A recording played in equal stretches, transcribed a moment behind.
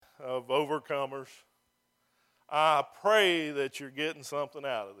of overcomers, I pray that you're getting something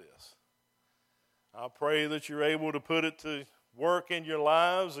out of this. I pray that you're able to put it to work in your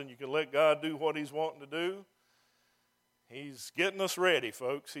lives and you can let God do what He's wanting to do. He's getting us ready,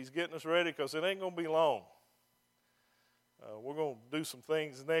 folks. He's getting us ready because it ain't going to be long. We're going to do some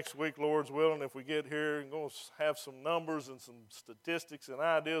things next week, Lord's willing, if we get here, and going to have some numbers and some statistics and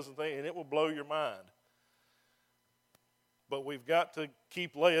ideas and things, and it will blow your mind. But we've got to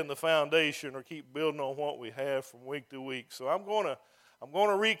keep laying the foundation or keep building on what we have from week to week. So I'm going to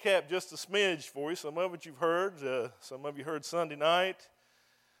recap just a smidge for you. Some of it you've heard. Some of you heard Sunday night.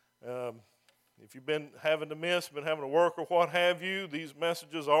 If you've been having to miss, been having to work or what have you, these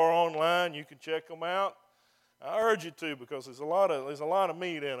messages are online. You can check them out. I urge you to, because there's a lot of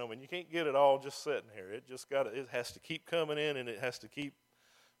meat in them, and you can't get it all just sitting here. It has to keep coming in, and it has to keep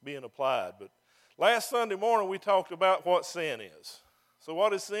being applied. But last Sunday morning we talked about what sin is. So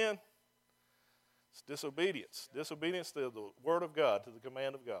what is sin? It's disobedience. Disobedience to the Word of God, to the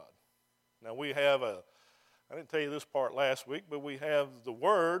command of God. Now we have I didn't tell you this part last week, but we have the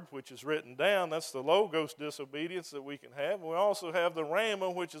Word, which is written down. That's the Logos disobedience that we can have. And we also have the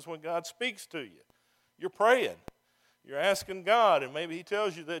Rhema, which is when God speaks to you. You're praying. You're asking God, and maybe He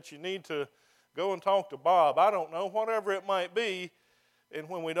tells you that you need to go and talk to Bob. I don't know, whatever it might be. And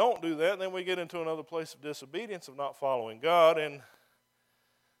when we don't do that, then we get into another place of disobedience, of not following God, and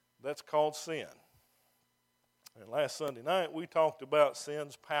that's called sin. And last Sunday night, we talked about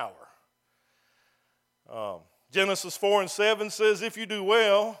sin's power. Genesis 4:7 says, if you do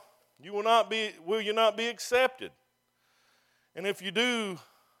well, will you not be accepted? And if you do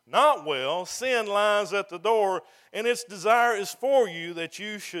not well, sin lies at the door, and its desire is for you that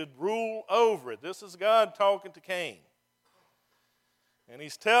you should rule over it. This is God talking to Cain. And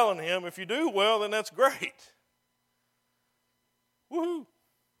He's telling him, if you do well, then that's great. Woohoo!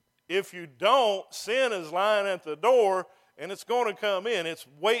 If you don't, sin is lying at the door, and it's going to come in. It's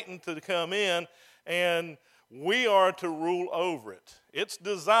waiting to come in, and we are to rule over it. Its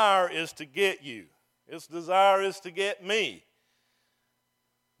desire is to get you. Its desire is to get me.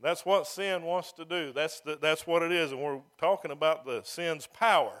 That's what sin wants to do. That's what it is, and we're talking about the sin's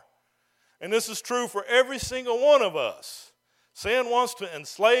power. And this is true for every single one of us. Sin wants to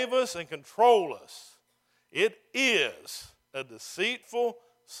enslave us and control us. It is a deceitful,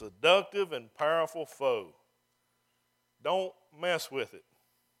 seductive, and powerful foe. Don't mess with it.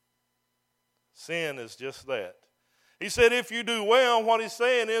 Sin is just that. He said if you do well, what He's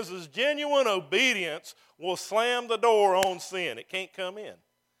saying is genuine obedience will slam the door on sin. It can't come in.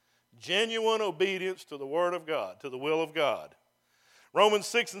 Genuine obedience to the Word of God, to the will of God. Romans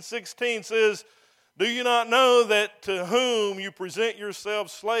 6:16 says, do you not know that to whom you present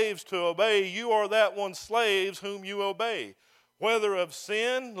yourselves slaves to obey, you are that one slaves whom you obey, whether of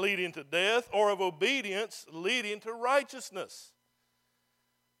sin leading to death or of obedience leading to righteousness.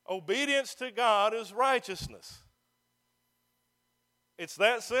 Obedience to God is righteousness. It's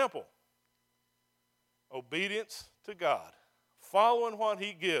that simple. Obedience to God. Following what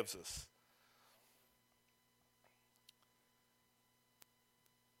He gives us.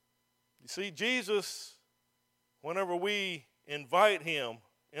 You see, Jesus, whenever we invite Him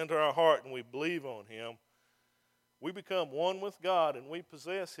into our heart and we believe on Him, we become one with God and we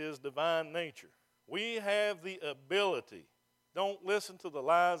possess His divine nature. We have the ability. Don't listen to the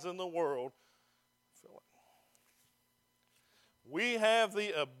lies in the world. We have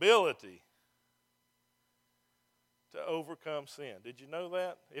the ability to overcome sin. Did you know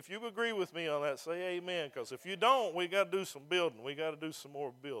that? If you agree with me on that, say amen. Because if you don't, we got to do some building. We got to do some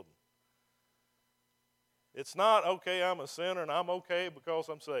more building. It's not, okay, I'm a sinner and I'm okay because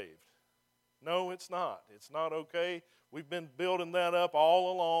I'm saved. No, it's not. It's not okay. We've been building that up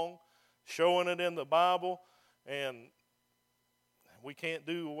all along, showing it in the Bible, and we can't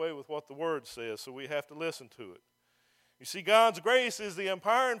do away with what the Word says, so we have to listen to it. You see, God's grace is the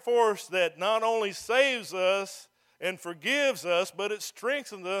empowering force that not only saves us and forgives us, but it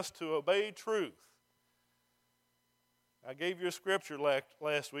strengthens us to obey truth. I gave you a scripture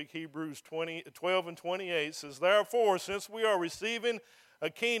last week, Hebrews 12:28 says, therefore, since we are receiving a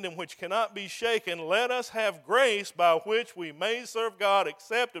kingdom which cannot be shaken, let us have grace by which we may serve God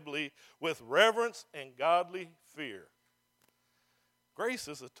acceptably with reverence and godly fear. Grace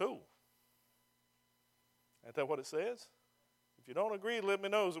is a tool. Isn't that what it says? If you don't agree, let me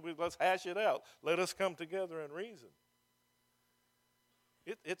know. Let's hash it out. Let us come together and reason.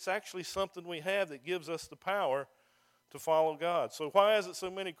 It's actually something we have that gives us the power to follow God. So why is it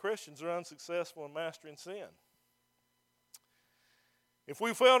so many Christians are unsuccessful in mastering sin? If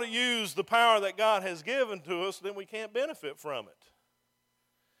we fail to use the power that God has given to us, then we can't benefit from it.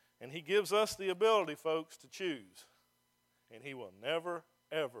 And he gives us the ability, folks, to choose. And he will never,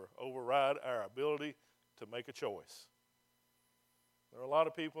 ever override our ability to make a choice. There are a lot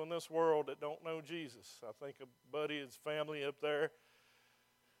of people in this world that don't know Jesus. I think a buddy, his family up there,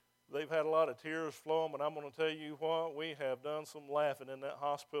 they've had a lot of tears flowing, but I'm going to tell you what, we have done some laughing in that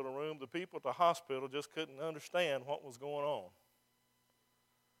hospital room. The people at the hospital just couldn't understand what was going on.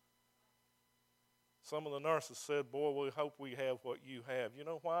 Some of the nurses said, boy, we hope we have what you have. You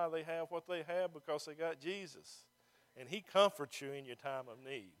know why they have what they have? Because they got Jesus. And he comforts you in your time of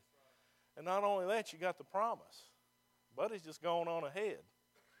need. And not only that, you got the promise. Buddy's just going on ahead.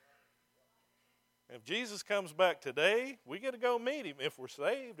 If Jesus comes back today, we get to go meet him if we're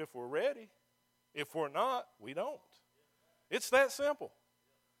saved, if we're ready. If we're not, we don't. It's that simple.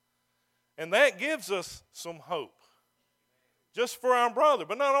 And that gives us some hope. Just for our brother.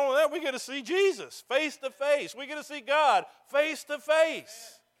 But not only that, we get to see Jesus face to face. We get to see God face to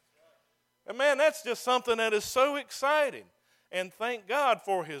face. And man, that's just something that is so exciting. And thank God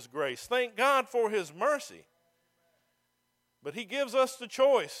for his grace. Thank God for his mercy. But he gives us the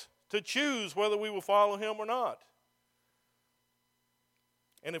choice to choose whether we will follow him or not.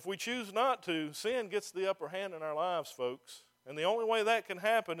 And if we choose not to, sin gets the upper hand in our lives, folks. And the only way that can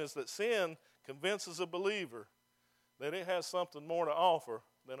happen is that sin convinces a believer that it has something more to offer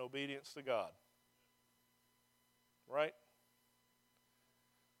than obedience to God. Right?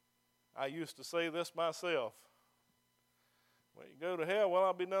 I used to say this myself. When you go to hell, well,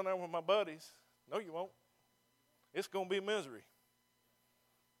 I'll be down there with my buddies. No, you won't. It's going to be misery.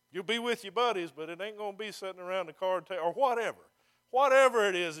 You'll be with your buddies, but it ain't going to be sitting around the card table or whatever. Whatever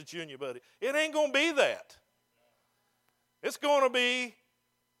it is that you and your buddy. It ain't going to be that. It's going to be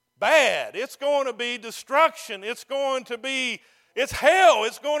bad. It's going to be destruction. It's hell.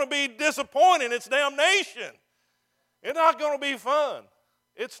 It's going to be disappointing. It's damnation. It's not going to be fun.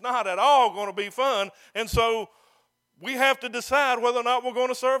 It's not at all going to be fun. And so we have to decide whether or not we're going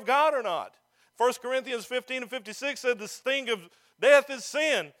to serve God or not. 1 Corinthians 15:56 said the sting of death is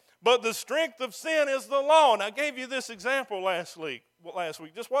sin, but the strength of sin is the law. And I gave you this example last week.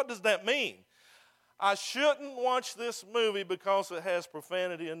 Just what does that mean? I shouldn't watch this movie because it has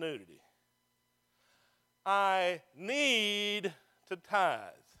profanity and nudity. I need to tithe.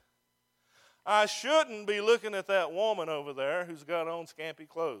 I shouldn't be looking at that woman over there who's got on scampy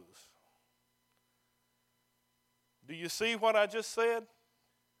clothes. Do you see what I just said?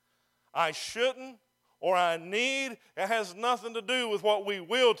 I shouldn't or I need. It has nothing to do with what we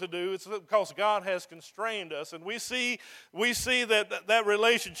will to do. It's because God has constrained us. And we see that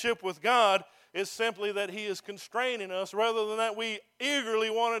relationship with God is simply that he is constraining us rather than that we eagerly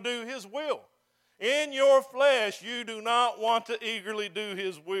want to do his will. In your flesh, you do not want to eagerly do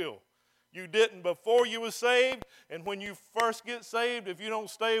his will. You didn't before you were saved, and when you first get saved, if you don't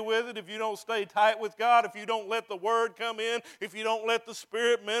stay with it, if you don't stay tight with God, if you don't let the Word come in, if you don't let the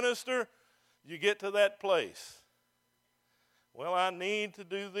Spirit minister, you get to that place. Well, I need to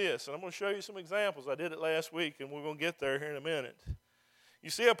do this, and I'm going to show you some examples. I did it last week, and we're going to get there here in a minute. You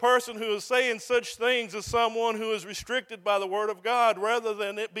see, a person who is saying such things is someone who is restricted by the Word of God rather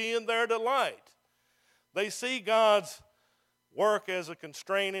than it being their delight. They see God's work as a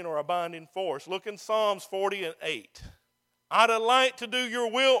constraining or a binding force. Look in Psalms 40:8. I delight to do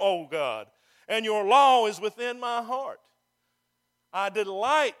your will, O God, and your law is within my heart. I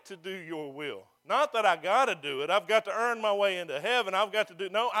delight to do your will. Not that I got to do it. I've got to earn my way into heaven.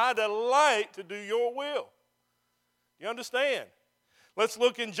 No, I delight to do your will. You understand? Let's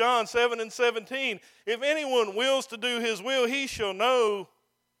look in John 7:17. If anyone wills to do his will, he shall know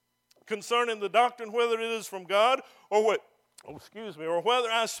concerning the doctrine whether it is from God or whether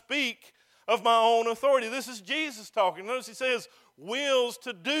I speak of my own authority. This is Jesus talking. Notice he says, wills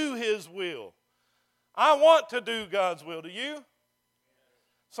to do his will. I want to do God's will. Do you?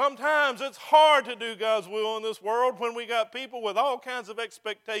 Sometimes it's hard to do God's will in this world when we got people with all kinds of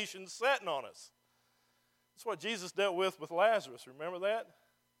expectations setting on us. That's what Jesus dealt with Lazarus. Remember that?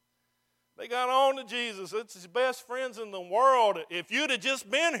 They got on to Jesus. It's his best friends in the world. If you'd have just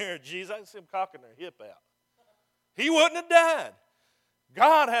been here, Jesus, I can see them cocking their hip out. He wouldn't have died.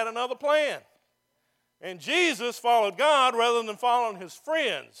 God had another plan. And Jesus followed God rather than following his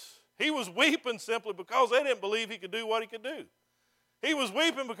friends. He was weeping simply because they didn't believe he could do what he could do. He was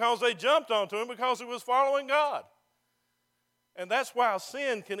weeping because they jumped onto him because he was following God. And that's why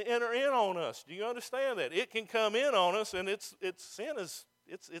sin can enter in on us. Do you understand that? It can come in on us, and sin is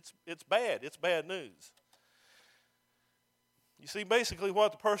bad. It's bad news. You see, basically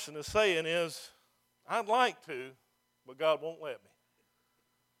what the person is saying is, I'd like to, but God won't let me.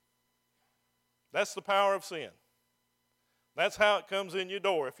 That's the power of sin. That's how it comes in your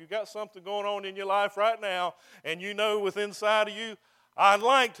door. If you've got something going on in your life right now and you know within inside of you, I'd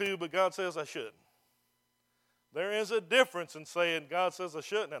like to, but God says I shouldn't. There is a difference in saying God says I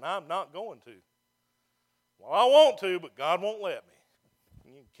shouldn't and I'm not going to. Well, I want to, but God won't let me.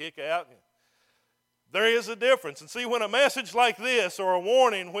 You can kick out. There is a difference. And see, when a message like this or a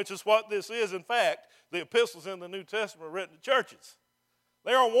warning, which is what this is, in fact, the epistles in the New Testament are written to churches.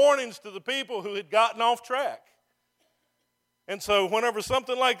 They are warnings to the people who had gotten off track. And so whenever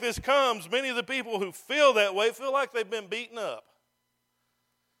something like this comes, many of the people who feel that way feel like they've been beaten up.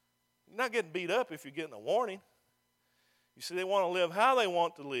 You're not getting beat up if you're getting a warning. You see, they want to live how they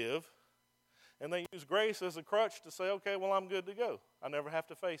want to live, and they use grace as a crutch to say, okay, well, I'm good to go. I never have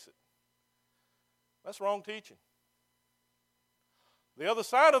to face it. That's wrong teaching. The other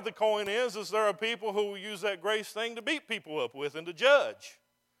side of the coin is there are people who use that grace thing to beat people up with and to judge.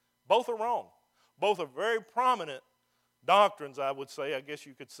 Both are wrong. Both are very prominent doctrines, I would say, I guess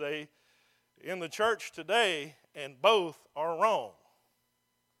you could say, in the church today, and both are wrong.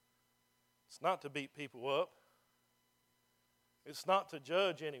 It's not to beat people up. It's not to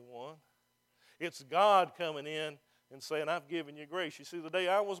judge anyone. It's God coming in and saying, I've given you grace. You see, the day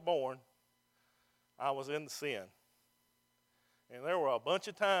I was born, I was in sin. And there were a bunch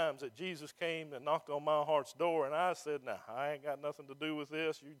of times that Jesus came and knocked on my heart's door, and I said, no, I ain't got nothing to do with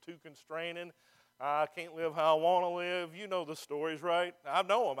this. You're too constraining. I can't live how I want to live. You know the stories, right? I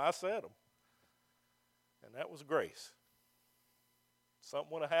know them. I said them. And that was grace.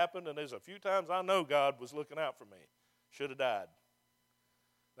 Something would have happened, and there's a few times I know God was looking out for me. Should have died.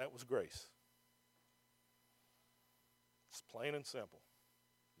 That was grace. It's plain and simple.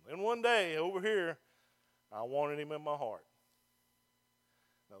 And then one day over here, I wanted him in my heart.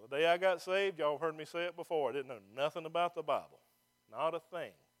 Now, the day I got saved, y'all have heard me say it before, I didn't know nothing about the Bible. Not a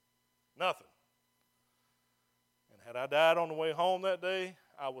thing. Nothing. And had I died on the way home that day,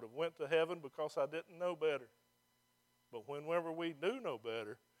 I would have went to heaven because I didn't know better. But whenever we do know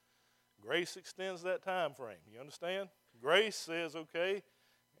better, grace extends that time frame. You understand? Grace says, okay,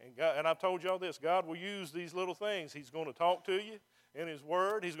 and I've told y'all this, God will use these little things. He's going to talk to you in His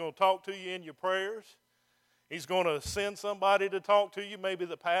Word. He's going to talk to you in your prayers. He's going to send somebody to talk to you, maybe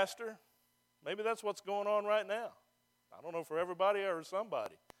the pastor. Maybe that's what's going on right now. I don't know for everybody or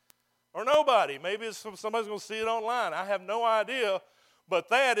somebody. Or nobody. Maybe somebody's going to see it online. I have no idea. But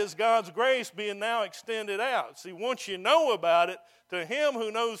that is God's grace being now extended out. See, once you know about it, to him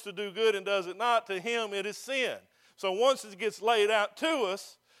who knows to do good and does it not, to him it is sin. So once it gets laid out to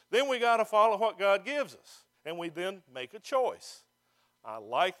us, then we got to follow what God gives us. And we then make a choice. I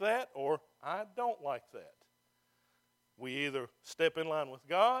like that or I don't like that. We either step in line with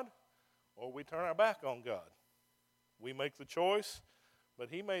God or we turn our back on God. We make the choice, but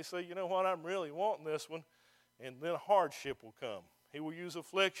he may say, you know what, I'm really wanting this one, and then hardship will come. He will use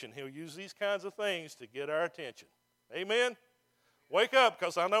affliction. He'll use these kinds of things to get our attention. Amen? Wake up,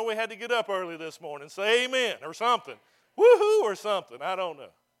 because I know we had to get up early this morning. Say amen or something. Woohoo or something. I don't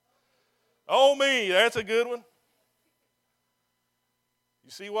know. Oh, me, that's a good one. You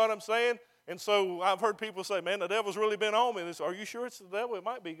see what I'm saying? And so I've heard people say, man, the devil's really been on me. Are you sure it's the devil? It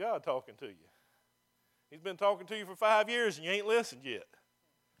might be God talking to you. He's been talking to you for 5 years and you ain't listened yet.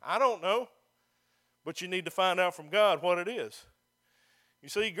 I don't know. But you need to find out from God what it is. You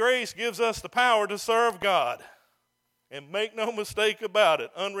see, grace gives us the power to serve God. And make no mistake about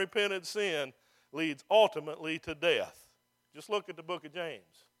it, unrepentant sin leads ultimately to death. Just look at the book of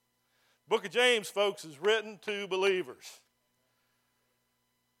James. The book of James, folks, is written to believers.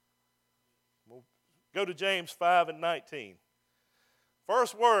 We'll go to James 5:19.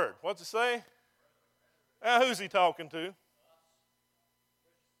 First word, what's it say? Now, who's he talking to?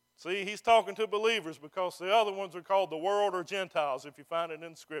 See, he's talking to believers because the other ones are called the world or Gentiles, if you find it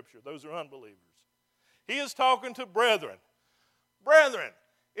in Scripture. Those are unbelievers. He is talking to brethren. Brethren,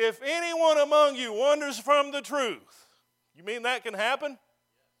 if anyone among you wanders from the truth, you mean that can happen?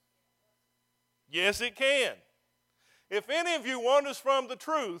 Yes, it can. If any of you wanders from the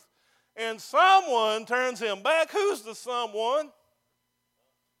truth and someone turns him back, who's the someone?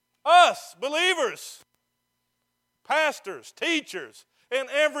 Us, believers, pastors, teachers, and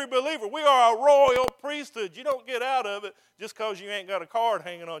every believer. We are a royal priesthood. You don't get out of it just because you ain't got a card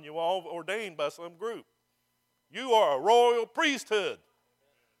hanging on your wall ordained by some group. You are a royal priesthood.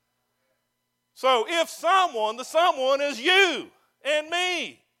 So if someone, the someone is you and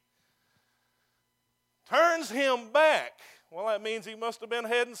me, turns him back, well, that means he must have been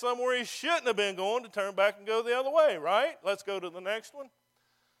heading somewhere he shouldn't have been going to turn back and go the other way, right? Let's go to the next one.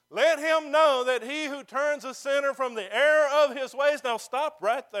 Let him know that he who turns a sinner from the error of his ways. Now stop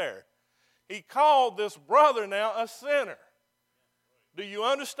right there. He called this brother now a sinner. Do you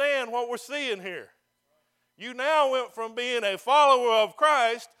understand what we're seeing here? You now went from being a follower of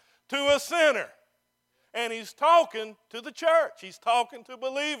Christ to a sinner. And he's talking to the church. He's talking to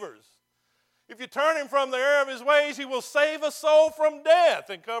believers. If you turn him from the error of his ways, he will save a soul from death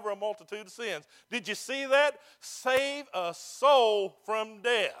and cover a multitude of sins. Did you see that? Save a soul from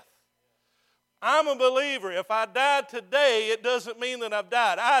death. I'm a believer. If I died today, it doesn't mean that I've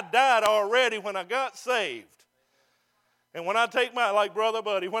died. I died already when I got saved. And when I take like Brother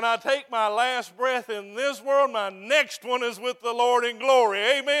Buddy, when I take my last breath in this world, my next one is with the Lord in glory.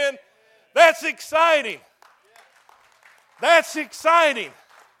 Amen? That's exciting. That's exciting.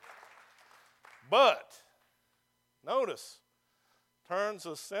 But, notice, turns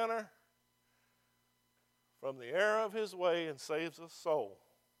a sinner from the error of his way and saves a soul.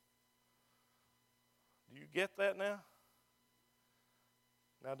 Do you get that now?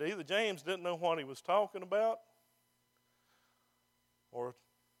 Now, either James didn't know what he was talking about, or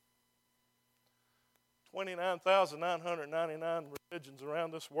 29,999 religions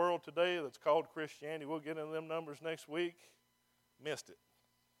around this world today that's called Christianity. We'll get into them numbers next week. Missed it.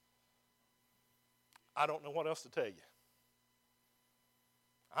 I don't know what else to tell you.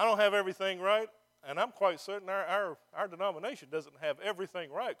 I don't have everything right, and I'm quite certain our denomination doesn't have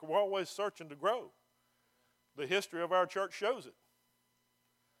everything right. We're always searching to grow. The history of our church shows it.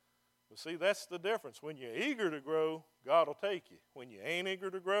 But see, that's the difference. When you're eager to grow, God will take you. When you ain't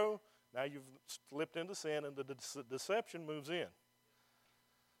eager to grow, now you've slipped into sin, and the deception moves in.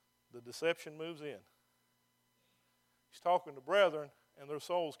 The deception moves in. He's talking to brethren, and their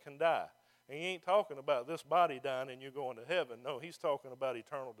souls can die. And he ain't talking about this body dying and you're going to heaven. No, he's talking about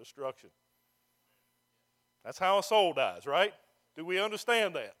eternal destruction. That's how a soul dies, right? Do we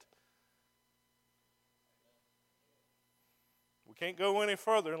understand that? We can't go any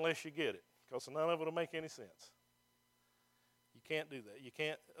further unless you get it, because none of it will make any sense. You can't do that. You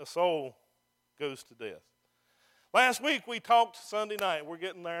can't. A soul goes to death. Last week we talked Sunday night. We're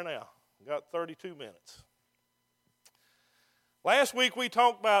getting there now. We've got 32 minutes. Last week we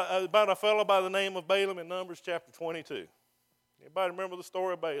talked about a fellow by the name of Balaam in Numbers chapter 22. Anybody remember the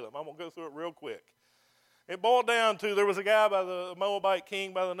story of Balaam? I'm going to go through it real quick. It boiled down to there was a guy by the Moabite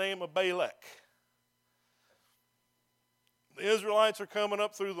king by the name of Balak. The Israelites are coming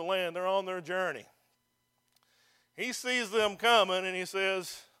up through the land. They're on their journey. He sees them coming and he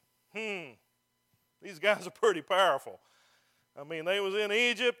says, these guys are pretty powerful. I mean, they was in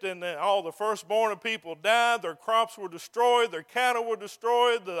Egypt, and all the firstborn of people died. Their crops were destroyed. Their cattle were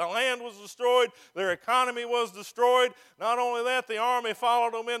destroyed. The land was destroyed. Their economy was destroyed. Not only that, the army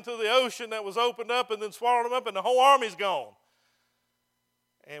followed them into the ocean that was opened up and then swallowed them up, and the whole army's gone.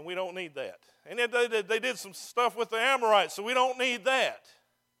 And we don't need that. And they did some stuff with the Amorites, so we don't need that.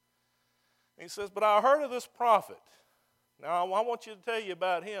 And he says, but I heard of this prophet. Now, I want you to tell you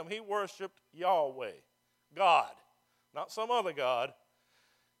about him. He worshiped Yahweh, God. Not some other God,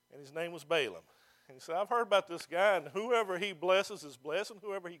 and his name was Balaam. And he said, I've heard about this guy, and whoever he blesses is blessed, and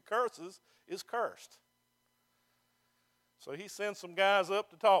whoever he curses is cursed. So he sends some guys up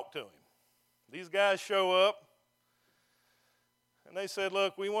to talk to him. These guys show up, and they said,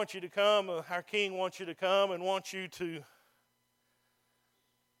 look, we want you to come, our king wants you to come and wants you to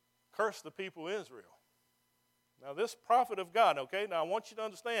curse the people of Israel. Now this prophet of God, okay, now I want you to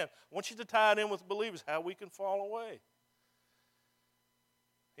understand, I want you to tie it in with believers, how we can fall away.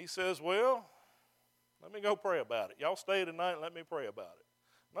 He says, well, let me go pray about it. Y'all stay tonight and let me pray about it.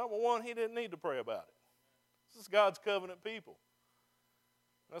 Number one, he didn't need to pray about it. This is God's covenant people.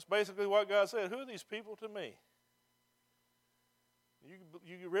 That's basically what God said. Who are these people to me?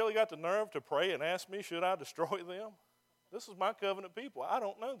 You really got the nerve to pray and ask me, should I destroy them? This is my covenant people. I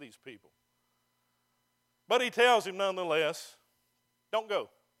don't know these people. But he tells him nonetheless, don't go.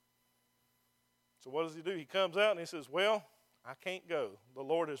 So what does he do? He comes out and he says, well, I can't go. The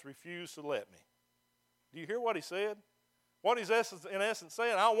Lord has refused to let me. Do you hear what he said? What he's in essence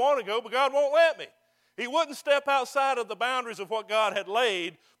saying, I want to go, but God won't let me. He wouldn't step outside of the boundaries of what God had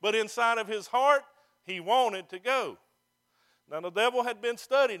laid, but inside of his heart, he wanted to go. Now, the devil had been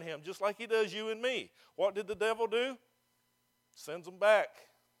studying him, just like he does you and me. What did the devil do? Sends them back.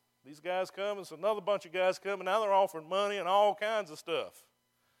 These guys come, and so another bunch of guys come, and now they're offering money and all kinds of stuff.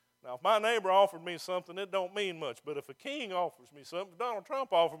 Now, if my neighbor offered me something, it don't mean much. But if a king offers me something, if Donald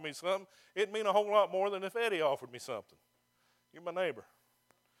Trump offered me something, it'd mean a whole lot more than if Eddie offered me something. You're my neighbor.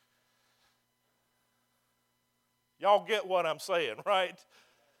 Y'all get what I'm saying, right?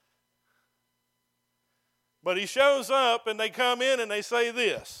 But he shows up, and they come in, and they say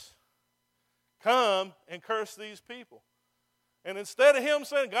this. Come and curse these people. And instead of him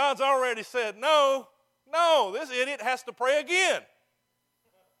saying, God's already said no, this idiot has to pray again.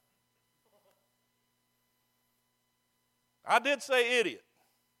 I did say idiot.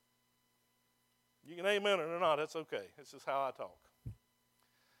 You can amen it or not, that's okay. It's just how I talk.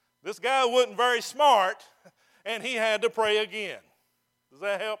 This guy wasn't very smart, and he had to pray again. Does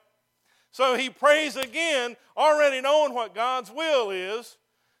that help? So he prays again, already knowing what God's will is.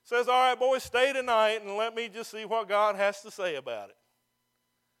 Says, all right, boys, stay tonight and let me just see what God has to say about it.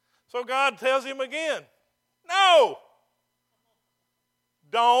 So God tells him again, no,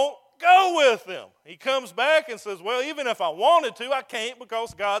 don't go with them. He comes back and says, well, even if I wanted to, I can't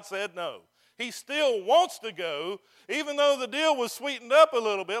because God said no. He still wants to go, even though the deal was sweetened up a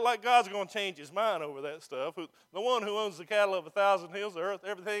little bit, like God's going to change his mind over that stuff. The one who owns the cattle of 1,000 hills, the earth,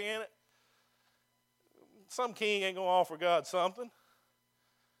 everything in it. Some king ain't going to offer God something.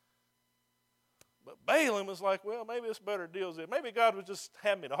 But Balaam was like, well, maybe it's better deals. Maybe God would just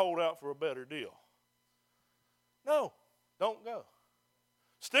have me to hold out for a better deal. No, don't go.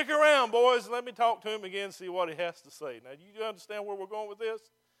 Stick around, boys. Let me talk to him again and see what he has to say. Now, do you understand where we're going with this?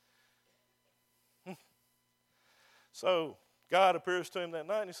 So God appears to him that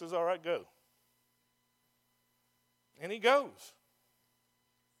night and he says, all right, go. And he goes.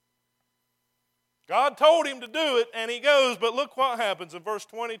 God told him to do it, and he goes, but look what happens in verse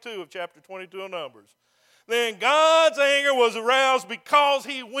 22 of chapter 22 of Numbers. Then God's anger was aroused because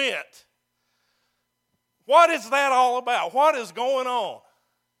he went. What is that all about? What is going on?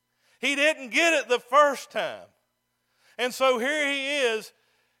 He didn't get it the first time. And so here he is.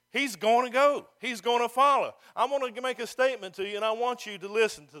 He's going to go. He's going to follow. I'm going to make a statement to you, and I want you to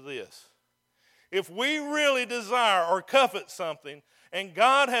listen to this. If we really desire or covet something, and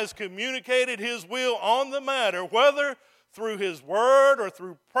God has communicated his will on the matter, whether through his word or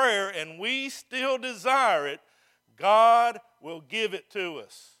through prayer, and we still desire it, God will give it to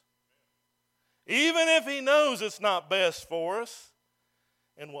us. Even if he knows it's not best for us,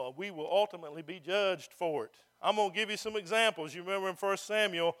 and we will ultimately be judged for it. I'm going to give you some examples. You remember in 1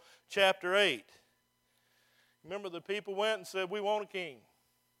 Samuel chapter 8. Remember the people went and said, we want a king.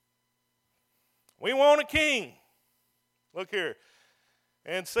 We want a king. Look here.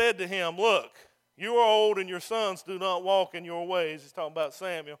 And said to him, look, you are old and your sons do not walk in your ways. He's talking about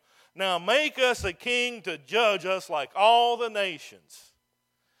Samuel. Now make us a king to judge us like all the nations.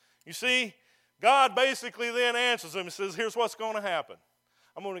 You see, God basically then answers him and says, here's what's going to happen.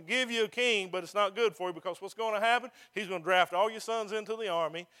 I'm going to give you a king, but it's not good for you because what's going to happen? He's going to draft all your sons into the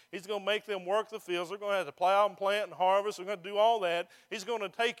army. He's going to make them work the fields. They're going to have to plow and plant and harvest. They're going to do all that. He's going to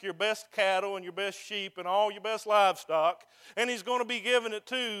take your best cattle and your best sheep and all your best livestock, and he's going to be giving it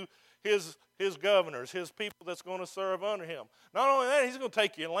to his governors, his people that's going to serve under him. Not only that, he's going to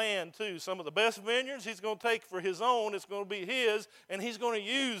take your land too. Some of the best vineyards he's going to take for his own. It's going to be his, and he's going to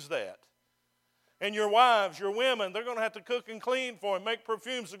use that. And your wives, your women, they're going to have to cook and clean for him, make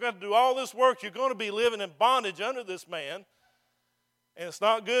perfumes. They're going to do all this work. You're going to be living in bondage under this man, and it's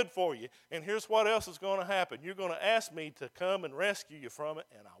not good for you. And here's what else is going to happen. You're going to ask me to come and rescue you from it,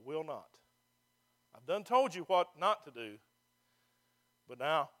 and I will not. I've done told you what not to do, but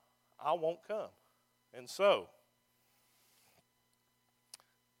now I won't come. And so,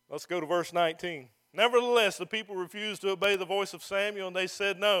 let's go to verse 19. Nevertheless, the people refused to obey the voice of Samuel, and they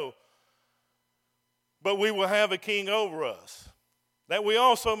said, no, but we will have a king over us, that we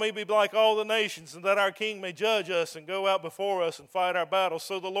also may be like all the nations, and that our king may judge us and go out before us and fight our battles.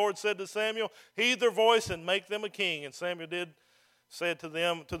 So the Lord said to Samuel, heed their voice and make them a king. And Samuel said to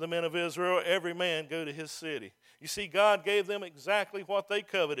the men of Israel, every man go to his city. You see, God gave them exactly what they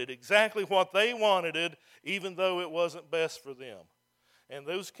coveted, exactly what they wanted, even though it wasn't best for them. And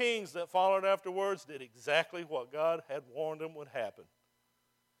those kings that followed afterwards did exactly what God had warned them would happen.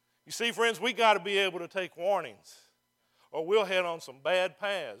 You see, friends, we got to be able to take warnings, or we'll head on some bad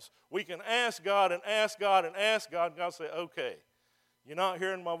paths. We can ask God and ask God and ask God, and God say, okay, you're not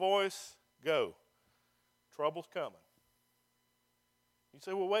hearing my voice? Go. Trouble's coming. You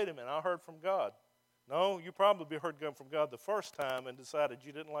say, well, wait a minute, I heard from God. No, you probably heard from God the first time and decided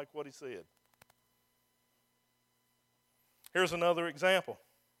you didn't like what he said. Here's another example.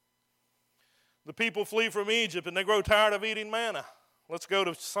 The people flee from Egypt and they grow tired of eating manna. Let's go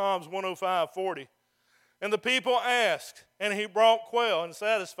to Psalms 105:40. And the people asked, and he brought quail and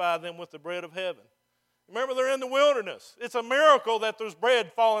satisfied them with the bread of heaven. Remember, they're in the wilderness. It's a miracle that there's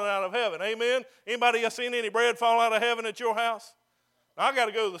bread falling out of heaven. Amen? Anybody seen any bread fall out of heaven at your house? I got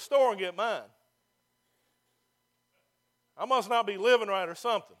to go to the store and get mine. I must not be living right or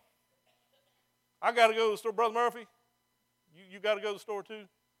something. I got to go to the store. Brother Murphy, you got to go to the store too?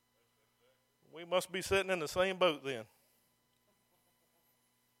 We must be sitting in the same boat then.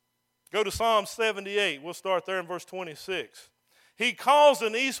 Go to Psalm 78. We'll start there in verse 26. He caused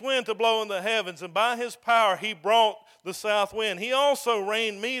an east wind to blow in the heavens, and by his power he brought the south wind. He also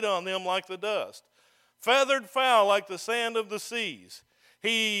rained meat on them like the dust, feathered fowl like the sand of the seas.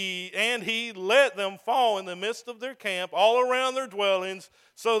 He let them fall in the midst of their camp, all around their dwellings.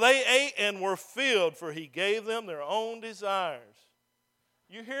 So they ate and were filled, for he gave them their own desires.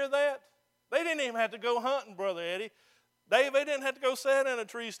 You hear that? They didn't even have to go hunting, Brother Eddie. They didn't have to go sit in a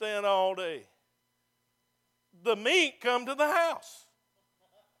tree stand all day. The meat come to the house.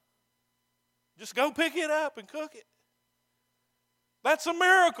 Just go pick it up and cook it. That's a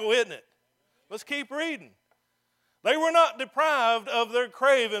miracle, isn't it? Let's keep reading. They were not deprived of their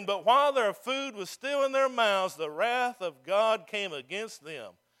craving, but while their food was still in their mouths, the wrath of God came against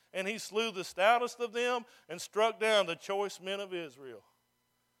them. And he slew the stoutest of them and struck down the choice men of Israel.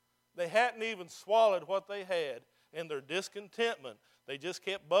 They hadn't even swallowed what they had. In their discontentment, they just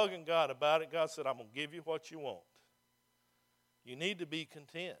kept bugging God about it. God said, I'm going to give you what you want. You need to be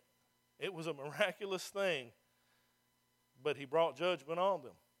content. It was a miraculous thing, but he brought judgment on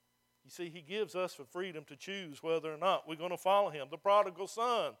them. You see, he gives us the freedom to choose whether or not we're going to follow him. The prodigal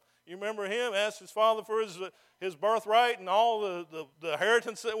son, you remember him? Asked his father for his birthright and all the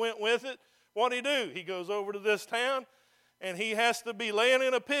inheritance that went with it. What did he do? He goes over to this town, and he has to be laying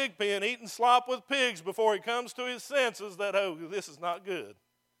in a pig pen, eating slop with pigs before he comes to his senses that, oh, this is not good.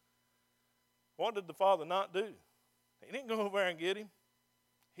 What did the father not do? He didn't go over there and get him.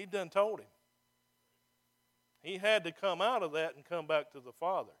 He done told him. He had to come out of that and come back to the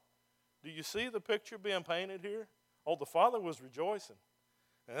father. Do you see the picture being painted here? Oh, the father was rejoicing.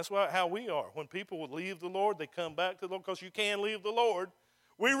 And that's how we are. When people would leave the Lord, they come back to the Lord because you can't leave the Lord.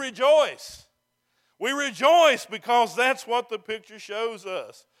 We rejoice. We rejoice because that's what the picture shows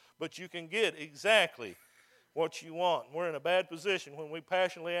us. But you can get exactly what you want. We're in a bad position when we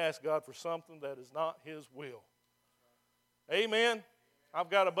passionately ask God for something that is not his will. Amen. I've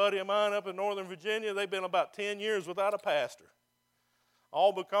got a buddy of mine up in Northern Virginia. They've been about 10 years without a pastor.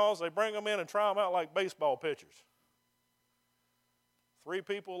 All because they bring them in and try them out like baseball pitchers. 3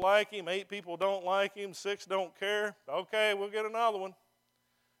 people like him, 8 people don't like him, 6 don't care. Okay, we'll get another one.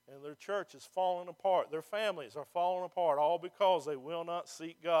 And their church is falling apart. Their families are falling apart, all because they will not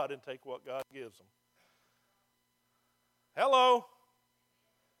seek God and take what God gives them. Hello.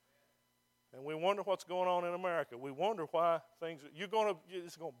 And we wonder what's going on in America. We wonder why things, it's going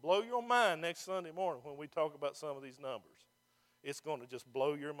to blow your mind next Sunday morning when we talk about some of these numbers. It's going to just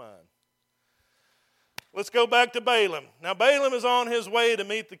blow your mind. Let's go back to Balaam. Now, Balaam is on his way to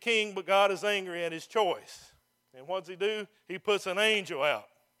meet the king, but God is angry at his choice. And what does he do? He puts an angel out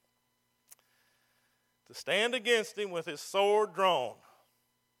to stand against him with his sword drawn.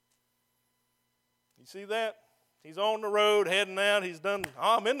 You see that? He's on the road heading out. He's done,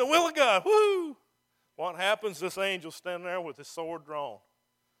 I'm in the will of God. Woo! What happens? This angel's standing there with his sword drawn.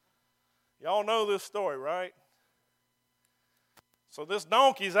 Y'all know this story, right? So this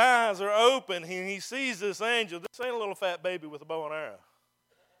donkey's eyes are open, and he sees this angel. This ain't a little fat baby with a bow and arrow.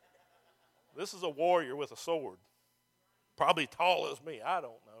 This is a warrior with a sword. Probably tall as me. I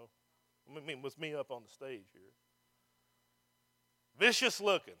don't know. I mean, with me up on the stage here. Vicious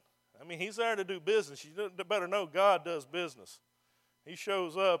looking. I mean, he's there to do business. You better know God does business. He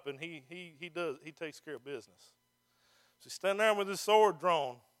shows up, and he takes care of business. So he's standing there with his sword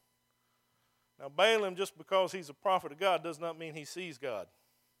drawn. Now, Balaam, just because he's a prophet of God, does not mean he sees God.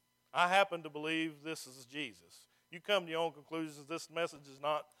 I happen to believe this is Jesus. You come to your own conclusions. This message is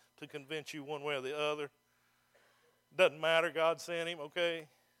not to convince you one way or the other. Doesn't matter. God sent him, okay?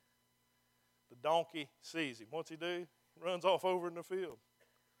 The donkey sees him. What's he do? He runs off over in the field.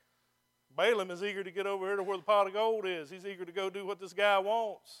 Balaam is eager to get over here to where the pot of gold is. He's eager to go do what this guy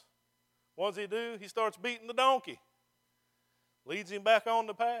wants. What does he do? He starts beating the donkey. Leads him back on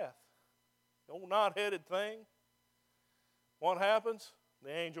the path. Old knot-headed thing. What happens?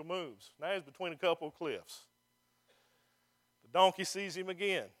 The angel moves. Now he's between a couple of cliffs. The donkey sees him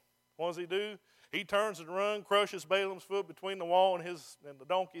again. What does he do? He turns and runs, crushes Balaam's foot between the wall and the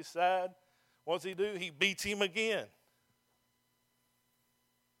donkey's side. What does he do? He beats him again.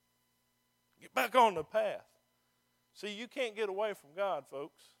 Get back on the path. See, you can't get away from God,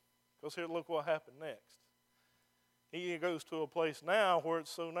 folks, because here, look what happened next. He goes to a place now where it's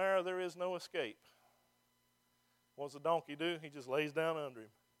so narrow there is no escape. What does the donkey do? He just lays down under him.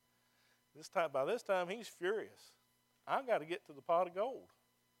 By this time, he's furious. I've got to get to the pot of gold.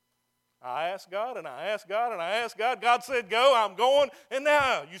 I asked God, and I asked God, and I asked God. God said, go, I'm going. And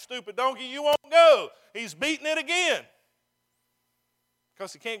now, you stupid donkey, you won't go. He's beating it again.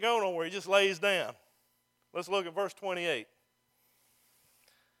 Because he can't go nowhere. He just lays down. Let's look at verse 28.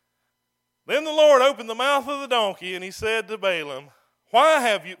 Then the Lord opened the mouth of the donkey, and he said to Balaam, what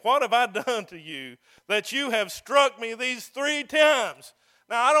have I done to you that you have struck me these 3 times?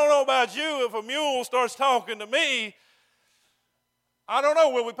 Now, I don't know about you. If a mule starts talking to me, I don't know,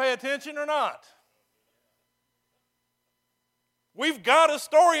 will we pay attention or not? We've got a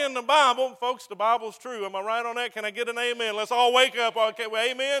story in the Bible. Folks, the Bible's true. Am I right on that? Can I get an amen? Let's all wake up. Okay, well,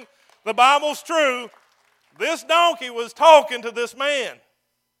 amen. The Bible's true. This donkey was talking to this man.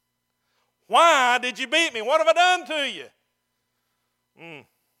 Why did you beat me? What have I done to you?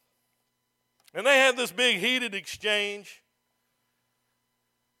 And they had this big heated exchange.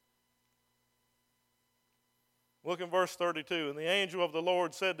 Look in verse 32. And the angel of the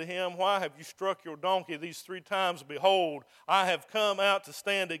Lord said to him, why have you struck your donkey these 3 times? Behold, I have come out to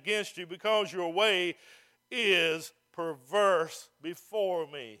stand against you because your way is perverse before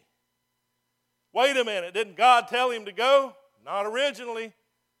me. Wait a minute. Didn't God tell him to go? Not originally.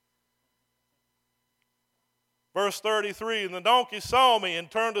 Verse 33, and the donkey saw me and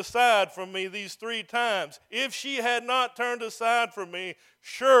turned aside from me these 3 times. If she had not turned aside from me,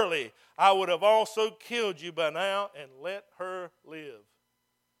 surely I would have also killed you by now and let her live.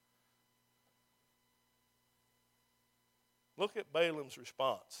 Look at Balaam's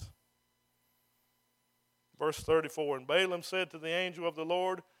response. Verse 34, and Balaam said to the angel of the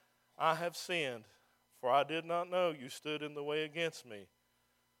Lord, I have sinned, for I did not know you stood in the way against me.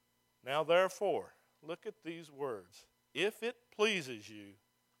 Now therefore, look at these words. If it pleases you,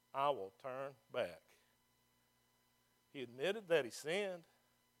 I will turn back. He admitted that he sinned,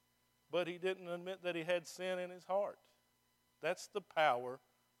 but he didn't admit that he had sin in his heart. That's the power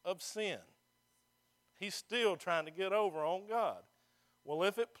of sin. He's still trying to get over on God. Well,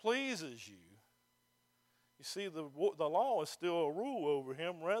 if it pleases you, you see, the law is still a rule over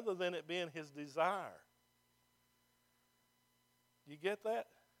him rather than it being his desire. You get that?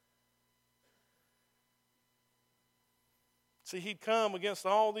 See, he'd come against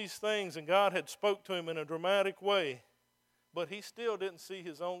all these things, and God had spoke to him in a dramatic way, but he still didn't see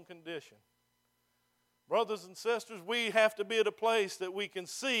his own condition. Brothers and sisters, we have to be at a place that we can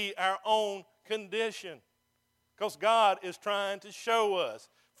see our own condition, because God is trying to show us.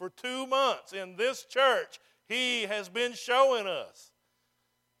 For 2 months in this church, he has been showing us.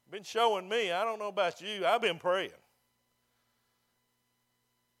 Been showing me. I don't know about you. I've been praying.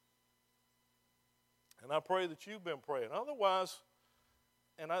 And I pray that you've been praying. Otherwise,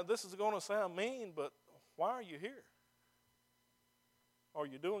 this is going to sound mean, but why are you here? Are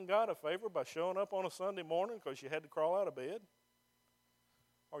you doing God a favor by showing up on a Sunday morning because you had to crawl out of bed?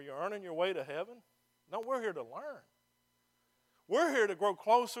 Are you earning your way to heaven? No, we're here to learn. We're here to grow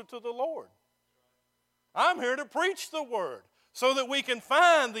closer to the Lord. I'm here to preach the Word so that we can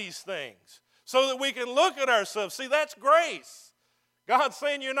find these things, so that we can look at ourselves. See, that's grace. God's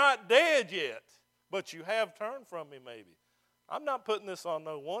saying you're not dead yet, but you have turned from me maybe. I'm not putting this on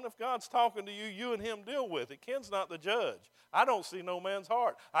no one. If God's talking to you, you and him deal with it. Ken's not the judge. I don't see no man's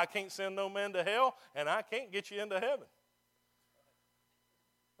heart. I can't send no man to hell, and I can't get you into heaven.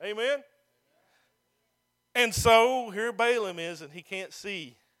 Amen? And so here Balaam is, and he can't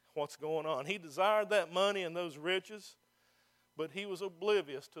see what's going on. He desired that money and those riches, but he was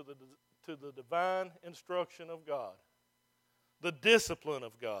oblivious to the divine instruction of God, the discipline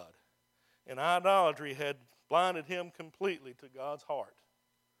of God. And idolatry had blinded him completely to God's heart.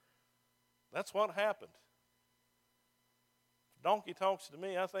 That's what happened. If donkey talks to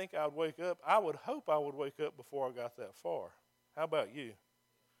me, I think I'd wake up. I would hope I would wake up before I got that far. How about you?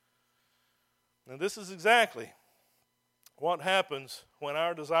 And this is exactly what happens when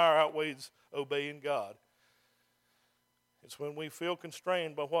our desire outweighs obeying God. It's when we feel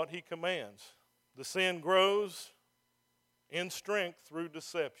constrained by what he commands. The sin grows in strength through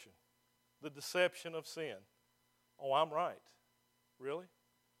deception. The deception of sin. Oh, I'm right. Really?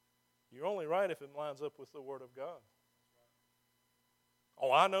 You're only right if it lines up with the Word of God.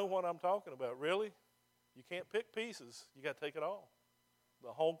 Oh, I know what I'm talking about. Really? You can't pick pieces. You got to take it all.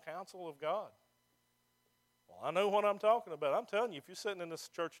 The whole counsel of God. Well, I know what I'm talking about. I'm telling you, if you're sitting in this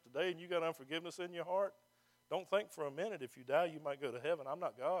church today and you got unforgiveness in your heart, don't think for a minute if you die you might go to heaven. I'm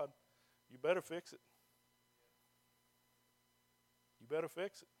not God. You better fix it. You better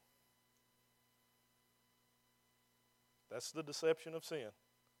fix it. That's the deception of sin.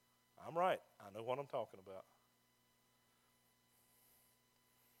 I'm right. I know what I'm talking about.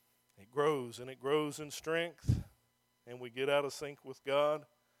 It grows, and it grows in strength, and we get out of sync with God,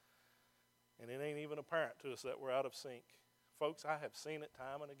 and it ain't even apparent to us that we're out of sync. Folks, I have seen it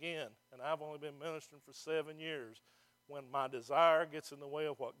time and again, and I've only been ministering for 7 years. When my desire gets in the way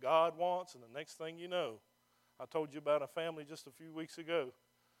of what God wants, and the next thing you know, I told you about a family just a few weeks ago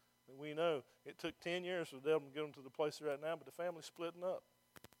And we know it took 10 years for the devil to get them to the place they're at now, but the family's splitting up.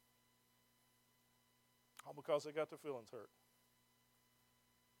 All because they got their feelings hurt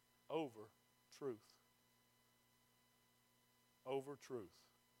over truth. Over truth.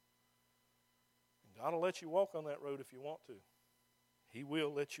 And God will let you walk on that road if you want to. He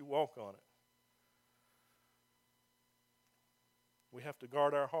will let you walk on it. We have to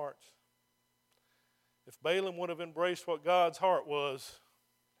guard our hearts. If Balaam would have embraced what God's heart was,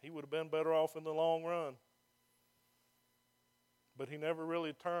 he would have been better off in the long run. But he never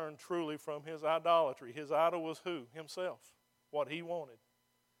really turned truly from his idolatry. His idol was who? Himself. What he wanted.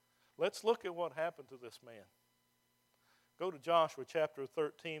 Let's look at what happened to this man. Go to Joshua chapter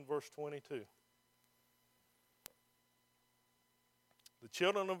 13, verse 22. The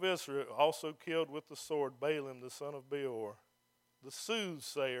children of Israel also killed with the sword Balaam the son of Beor, the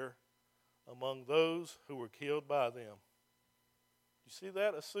soothsayer, among those who were killed by them. You see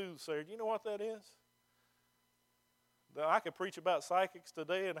that? A soothsayer. Do you know what that is? I could preach about psychics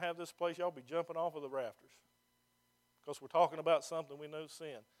today and have this place, y'all be jumping off of the rafters. Because we're talking about something we know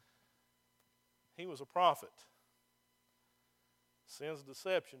sin. He was a prophet. Sin's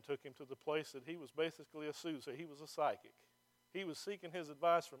deception took him to the place that he was basically a soothsayer. He was a psychic. He was seeking his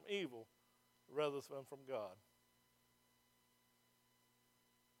advice from evil rather than from God.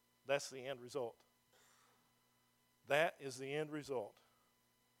 That's the end result. That is the end result.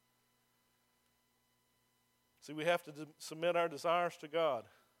 See, we have to submit our desires to God.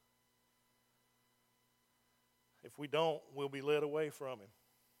 If we don't, we'll be led away from Him.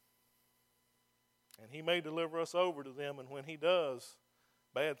 And He may deliver us over to them, and when He does,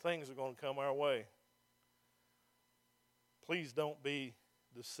 bad things are going to come our way. Please don't be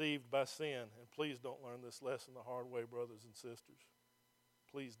deceived by sin, and please don't learn this lesson the hard way, brothers and sisters.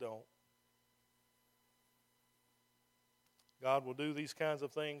 Please don't. God will do these kinds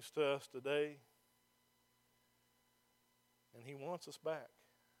of things to us today, and He wants us back.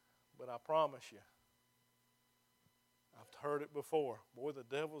 But I promise you, I've heard it before. Boy, the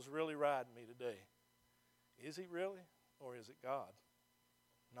devil's really riding me today. Is he really? Or is it God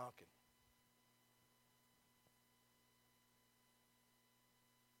knocking?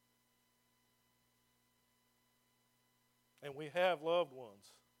 And we have loved ones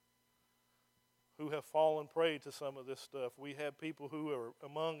who have fallen prey to some of this stuff. We have people who are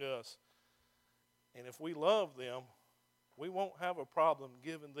among us. And if we love them, we won't have a problem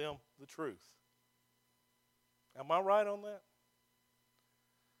giving them the truth. Am I right on that?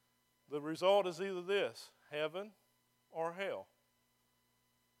 The result is either this, heaven or hell.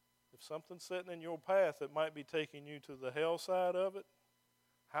 If something's sitting in your path that might be taking you to the hell side of it,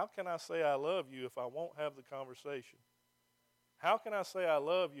 how can I say I love you if I won't have the conversation? How can I say I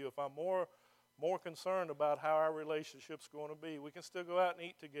love you if I'm more concerned about how our relationship's going to be? We can still go out and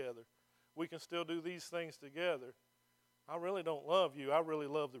eat together. We can still do these things together. I really don't love you. I really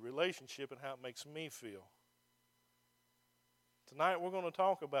love the relationship and how it makes me feel. Tonight we're going to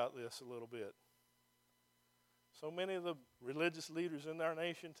talk about this a little bit. So many of the religious leaders in our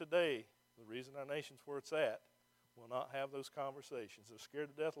nation today, the reason our nation's where it's at, will not have those conversations. They're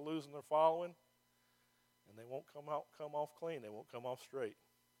scared to death of losing their following, and they won't come off clean. They won't come off straight.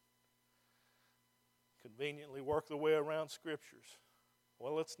 Conveniently work their way around scriptures.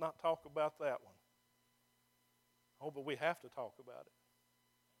 Well, let's not talk about that one. Oh, but we have to talk about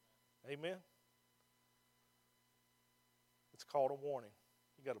it. Amen? It's called a warning.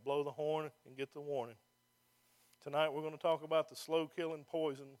 You got to blow the horn and get the warning. Tonight we're going to talk about the slow-killing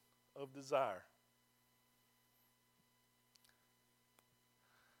poison of desire.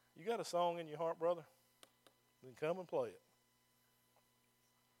 You got a song in your heart, brother? Then come and play it.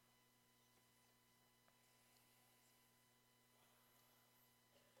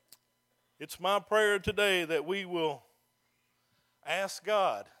 It's my prayer today that we will ask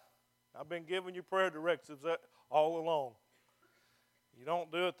God. I've been giving you prayer directives all along. You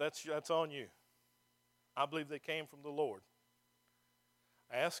don't do it, that's on you. I believe they came from the Lord.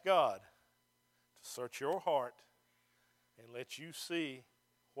 Ask God to search your heart and let you see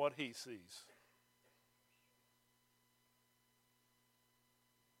what He sees.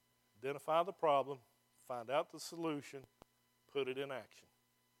 Identify the problem, find out the solution, put it in action.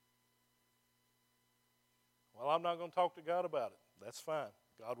 Well, I'm not going to talk to God about it. That's fine.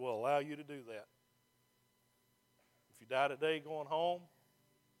 God will allow you to do that. If you die today going home,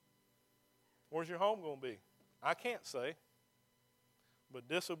 where's your home going to be? I can't say. But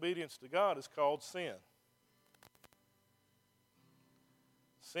disobedience to God is called sin.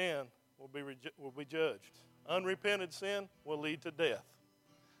 Sin will be judged. Unrepented sin will lead to death.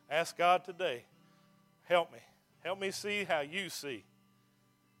 Ask God today, help me. Help me see how you see.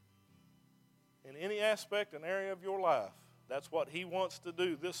 in any aspect and area of your life. That's what he wants to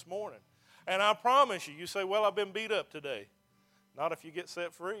do this morning. And I promise you, you say, well, I've been beat up today. Not if you get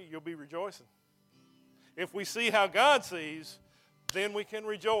set free, you'll be rejoicing. If we see how God sees, then we can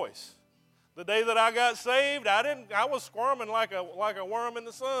rejoice. The day that I got saved, I was squirming like a worm in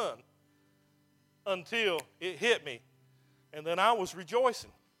the sun until it hit me. And then I was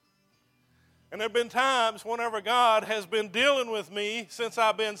rejoicing. And there have been times whenever God has been dealing with me since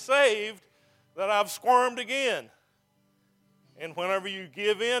I've been saved that I've squirmed again. And whenever you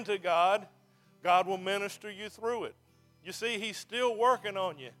give in to God, God will minister you through it. You see, he's still working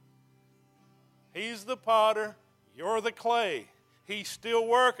on you. He's the potter, you're the clay. He's still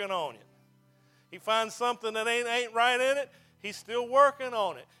working on it. He finds something that ain't right in it, he's still working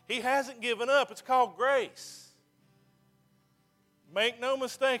on it. He hasn't given up. It's called grace. Make no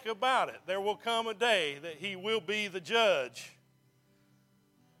mistake about it. There will come a day that he will be the judge.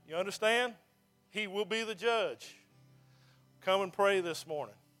 You understand? He will be the judge. Come and pray this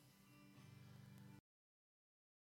morning.